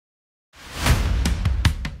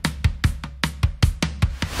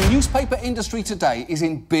newspaper industry today is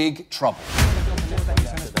in big trouble.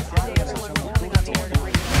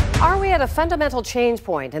 Are we at a fundamental change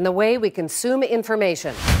point in the way we consume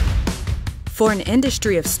information? For an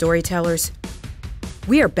industry of storytellers,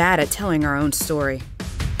 we are bad at telling our own story.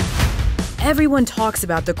 Everyone talks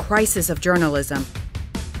about the crisis of journalism,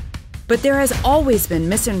 but there has always been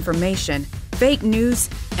misinformation, fake news,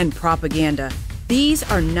 and propaganda. These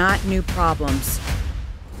are not new problems.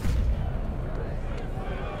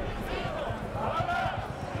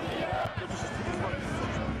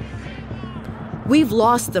 We've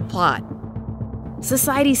lost the plot.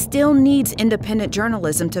 Society still needs independent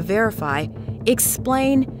journalism to verify,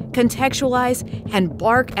 explain, contextualize, and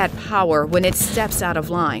bark at power when it steps out of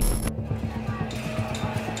line.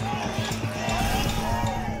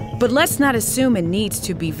 But let's not assume it needs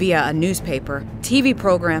to be via a newspaper, TV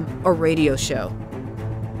program, or radio show.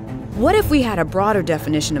 What if we had a broader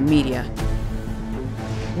definition of media?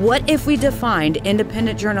 What if we defined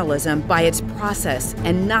independent journalism by its process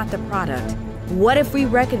and not the product? What if we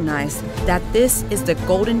recognize that this is the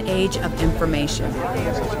golden age of information?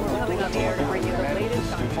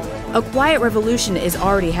 A quiet revolution is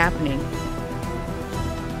already happening.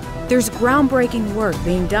 There's groundbreaking work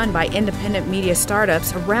being done by independent media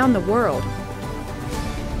startups around the world.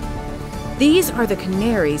 These are the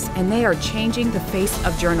Canaries, and they are changing the face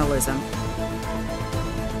of journalism.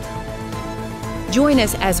 Join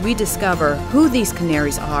us as we discover who these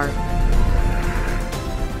Canaries are,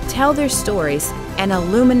 tell their stories, and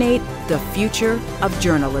illuminate the future of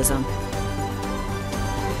journalism.